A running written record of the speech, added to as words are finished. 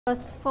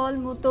First of all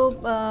मु तो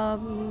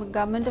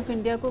government of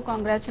India को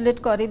कांग्रेचुलेट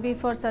करी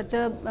for such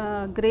a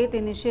great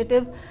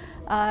initiative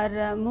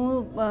और मु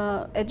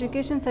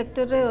एजुकेशन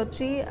सेक्टर रे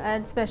अच्छी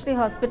एंड स्पेशली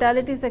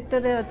हॉस्पिटैलिटी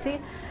सेक्टर रे अच्छी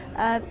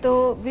तो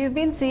we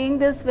been seeing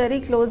this very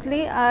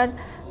closely और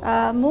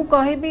मु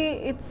कहि भी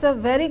it's a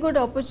very good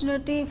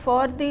opportunity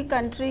for the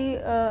country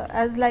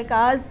as like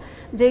hours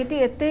jetty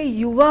एते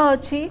युवा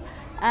अच्छी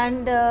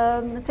and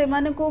से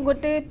माने को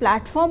गोटे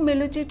platform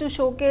मिलुची to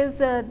showcase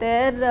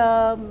there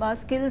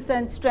skills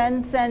and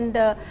strengths and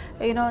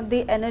you know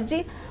the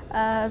energy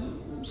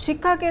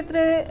शिक्षा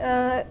क्षेत्र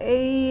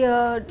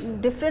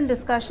डिफरेंट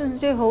डिस्कशंस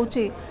जे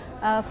होची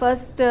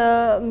फर्स्ट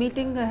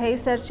मीटिंग है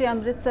सरची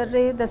अमृतसर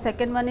रे the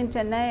second one in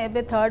Chennai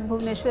एबे थर्ड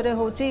भुवनेश्वर रे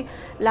होची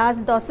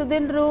लास्ट 10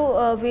 दिन रो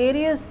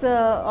वेरियस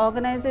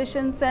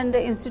ऑर्गेनाइजेशंस एंड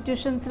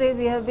इंस्टीट्यूशंस रे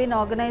we have been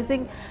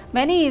organising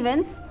many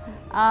events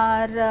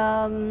और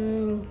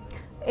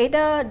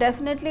एटा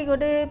डेफिनेटली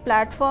गोटे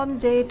प्लेटफॉर्म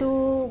जेटू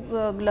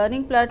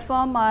लर्निंग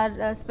प्लेटफॉर्म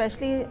और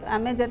स्पेशली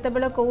आमे जते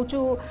बेले कहूचु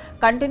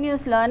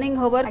कंटिन्यूअस लर्निंग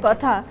होबर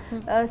कथा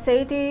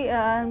सेठी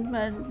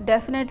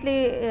definitely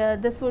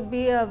this would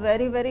be a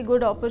very very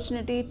good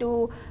opportunity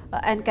to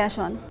encash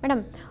on.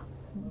 Madam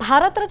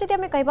Bharat रो जति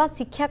आमे कहबा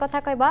शिक्षा कथा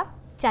कहबा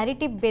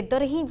चारिटी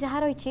बेदर ही जहाँ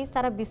रही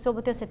सारा विश्व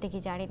मध्य से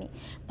जानी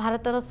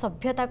भारतर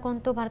सभ्यता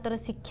कहतु भारतर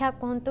शिक्षा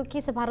कहतु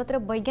कि से भारतर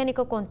वैज्ञानिक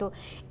कहतु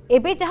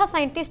एवं जहाँ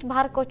साइंटिस्ट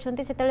बाहर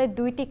कर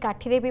दुईटी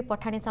काठी भी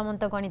पठाणी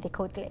सामंत गणी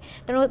देखते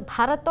तेणु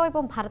भारत और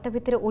भारत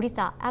भितर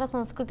ओडिशा यार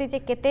संस्कृति जे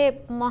केते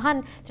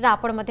महान से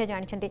आपण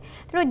जानते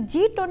तेणु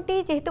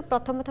G20 जेहेतु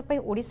प्रथम थर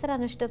ओडिशा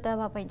अनुष्ठित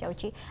होगापी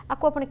जाऊँगी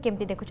आपको आप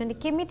केमती देखुं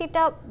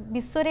केमीटा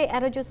विश्व में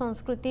यार जो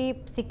संस्कृति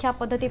शिक्षा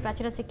पद्धति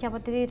प्राचीन शिक्षा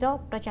पद्धति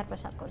प्रचार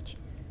प्रसार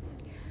कर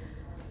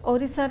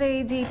ओडिशा रे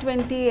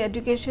G20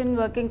 education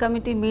working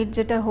committee meet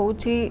जेटा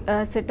होची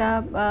सेटा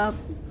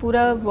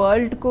पूरा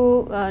वर्ल्ड को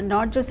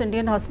नॉट जस्ट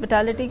इंडियन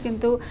हॉस्पिटैलिटी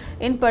किंतु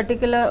इन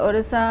particular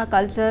Odisha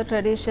culture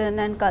tradition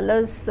and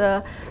colours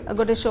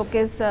गोटे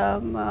शोकेस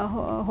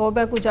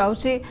होबा को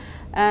जाउची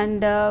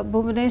एंड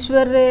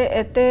भुवनेश्वर रे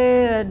एते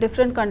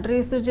डिफरेंट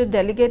कंट्रीज जो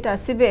डेलीगेट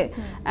आसीबे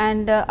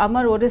एंड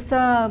आमर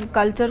ओडिशा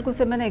कल्चर को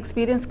से मैंने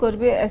एक्सपीरियंस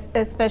करबे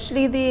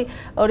स्पेशली दी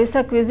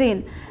ओडिशा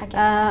क्विजीन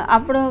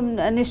आपण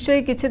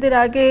निश्चय किछि दिन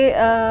आगे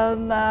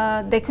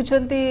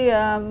देखुछंती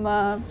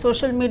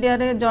सोशल मीडिया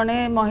रे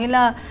जने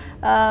महिला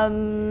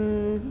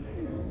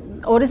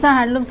Odisha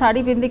handloom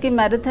साड़ी पिंदी की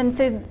मैराथन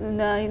से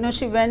you know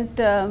she went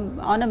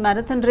on a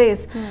marathon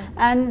race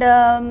and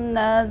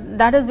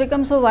that has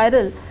become so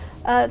viral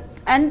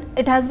and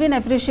it has been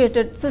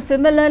appreciated. So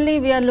similarly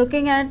we are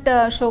looking at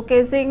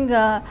showcasing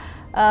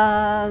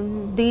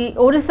the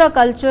Odisha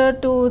culture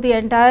to the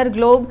entire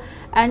globe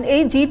and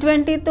a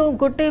G20 तो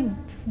गोटे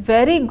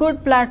very good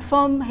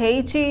platform है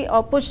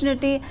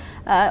opportunity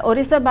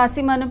Odisha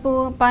बासी मान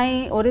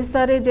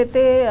ओडिशा रे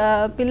जेते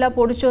पिला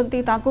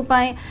पढ़ुचंती ताकू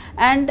पाई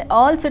and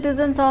all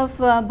citizens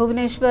of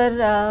Bhubaneswar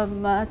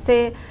से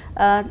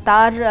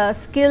तार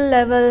स्किल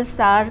लेवल्स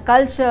तार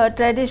कल्चर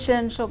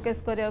ट्रेडिशन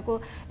शोकेस करिया को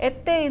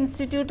एते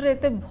इंस्टीट्यूट रे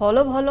एते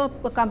भलो भलो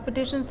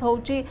कंपटीशंस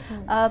होची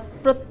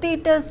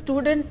प्रतिटा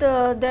student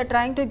they are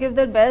trying to give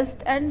their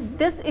best and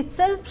this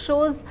itself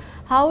shows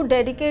how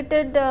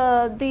dedicated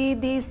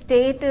the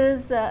state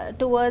is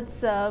towards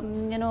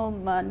you know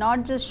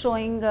not just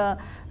showing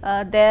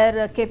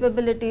their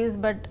capabilities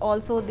but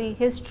also the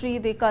history,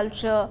 the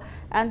culture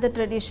and the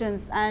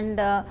traditions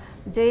and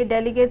je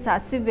delegates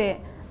asibe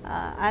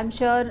I'm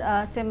sure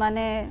se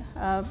mane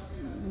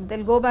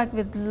they'll go back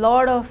with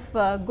lot of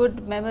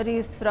good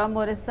memories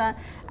from Odisha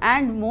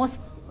and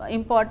most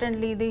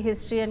importantly the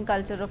history and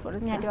culture of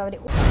Odisha.